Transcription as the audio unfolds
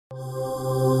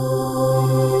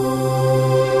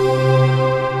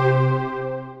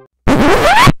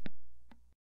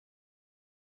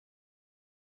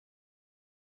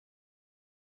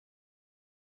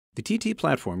The TT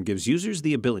platform gives users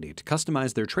the ability to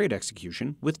customize their trade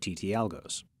execution with TT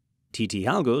Algos. TT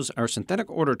Algos are synthetic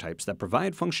order types that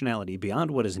provide functionality beyond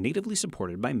what is natively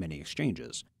supported by many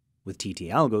exchanges. With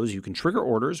TT Algos, you can trigger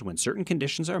orders when certain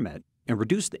conditions are met and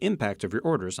reduce the impact of your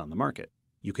orders on the market.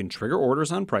 You can trigger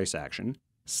orders on price action,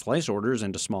 slice orders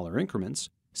into smaller increments,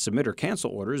 submit or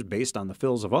cancel orders based on the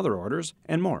fills of other orders,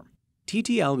 and more.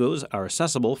 TT Algos are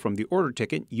accessible from the order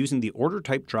ticket using the order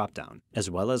type dropdown, as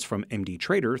well as from MD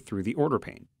Trader through the order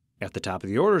pane. At the top of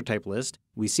the order type list,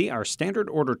 we see our standard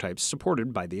order types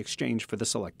supported by the exchange for the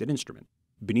selected instrument.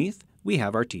 Beneath, we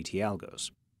have our TT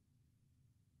Algos.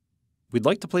 We'd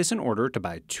like to place an order to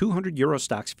buy 200 Euro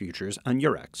Stocks futures on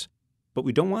Eurex, but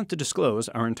we don't want to disclose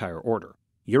our entire order.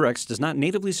 Eurex does not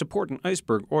natively support an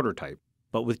iceberg order type,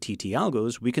 but with TT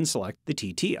Algos, we can select the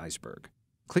TT iceberg.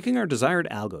 Clicking our desired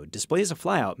algo displays a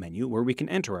flyout menu where we can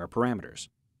enter our parameters.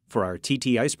 For our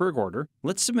TT iceberg order,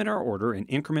 let's submit our order in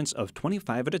increments of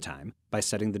 25 at a time by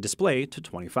setting the display to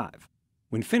 25.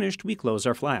 When finished, we close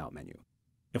our flyout menu.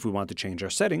 If we want to change our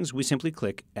settings, we simply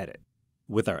click Edit.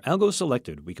 With our algo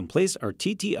selected, we can place our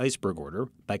TT iceberg order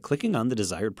by clicking on the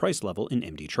desired price level in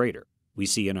MD Trader. We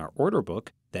see in our order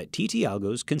book that TT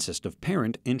Algos consist of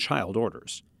parent and child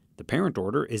orders. The parent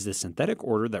order is the synthetic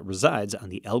order that resides on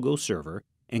the Algo server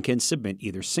and can submit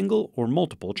either single or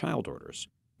multiple child orders.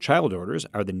 Child orders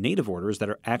are the native orders that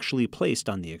are actually placed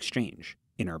on the exchange.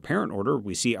 In our parent order,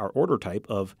 we see our order type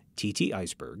of TT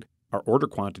iceberg, our order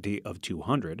quantity of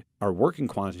 200, our working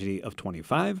quantity of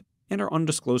 25, and our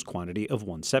undisclosed quantity of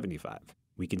 175.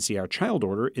 We can see our child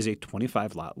order is a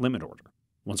 25 lot limit order.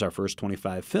 Once our first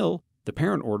 25 fill, the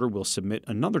parent order will submit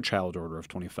another child order of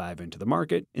 25 into the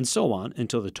market, and so on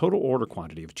until the total order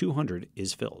quantity of 200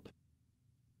 is filled.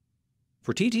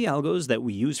 For TT Algos that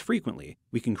we use frequently,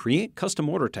 we can create custom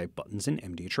order type buttons in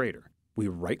MD Trader. We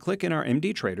right-click in our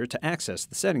MD Trader to access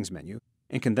the settings menu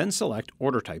and can then select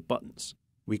order type buttons.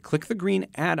 We click the green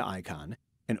Add icon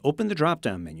and open the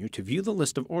drop-down menu to view the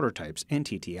list of order types and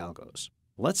TT Algos.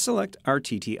 Let's select our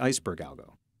TT Iceberg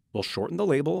Algo. We'll shorten the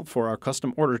label for our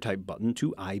custom order type button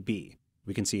to IB.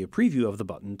 We can see a preview of the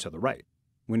button to the right.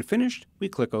 When finished, we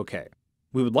click OK.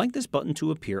 We would like this button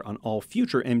to appear on all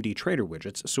future MD Trader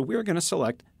widgets, so we're going to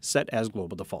select Set as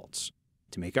Global Defaults.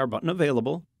 To make our button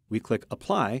available, we click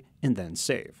Apply and then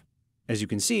Save. As you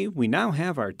can see, we now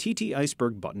have our TT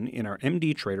Iceberg button in our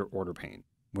MD Trader order pane.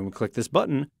 When we click this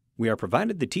button, we are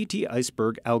provided the TT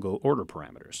Iceberg Algo order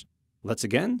parameters. Let's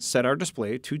again set our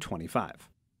display to 25.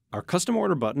 Our custom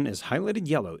order button is highlighted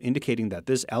yellow, indicating that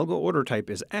this algo order type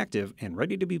is active and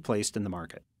ready to be placed in the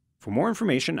market. For more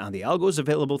information on the algos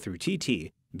available through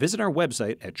TT, visit our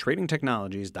website at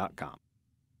tradingtechnologies.com.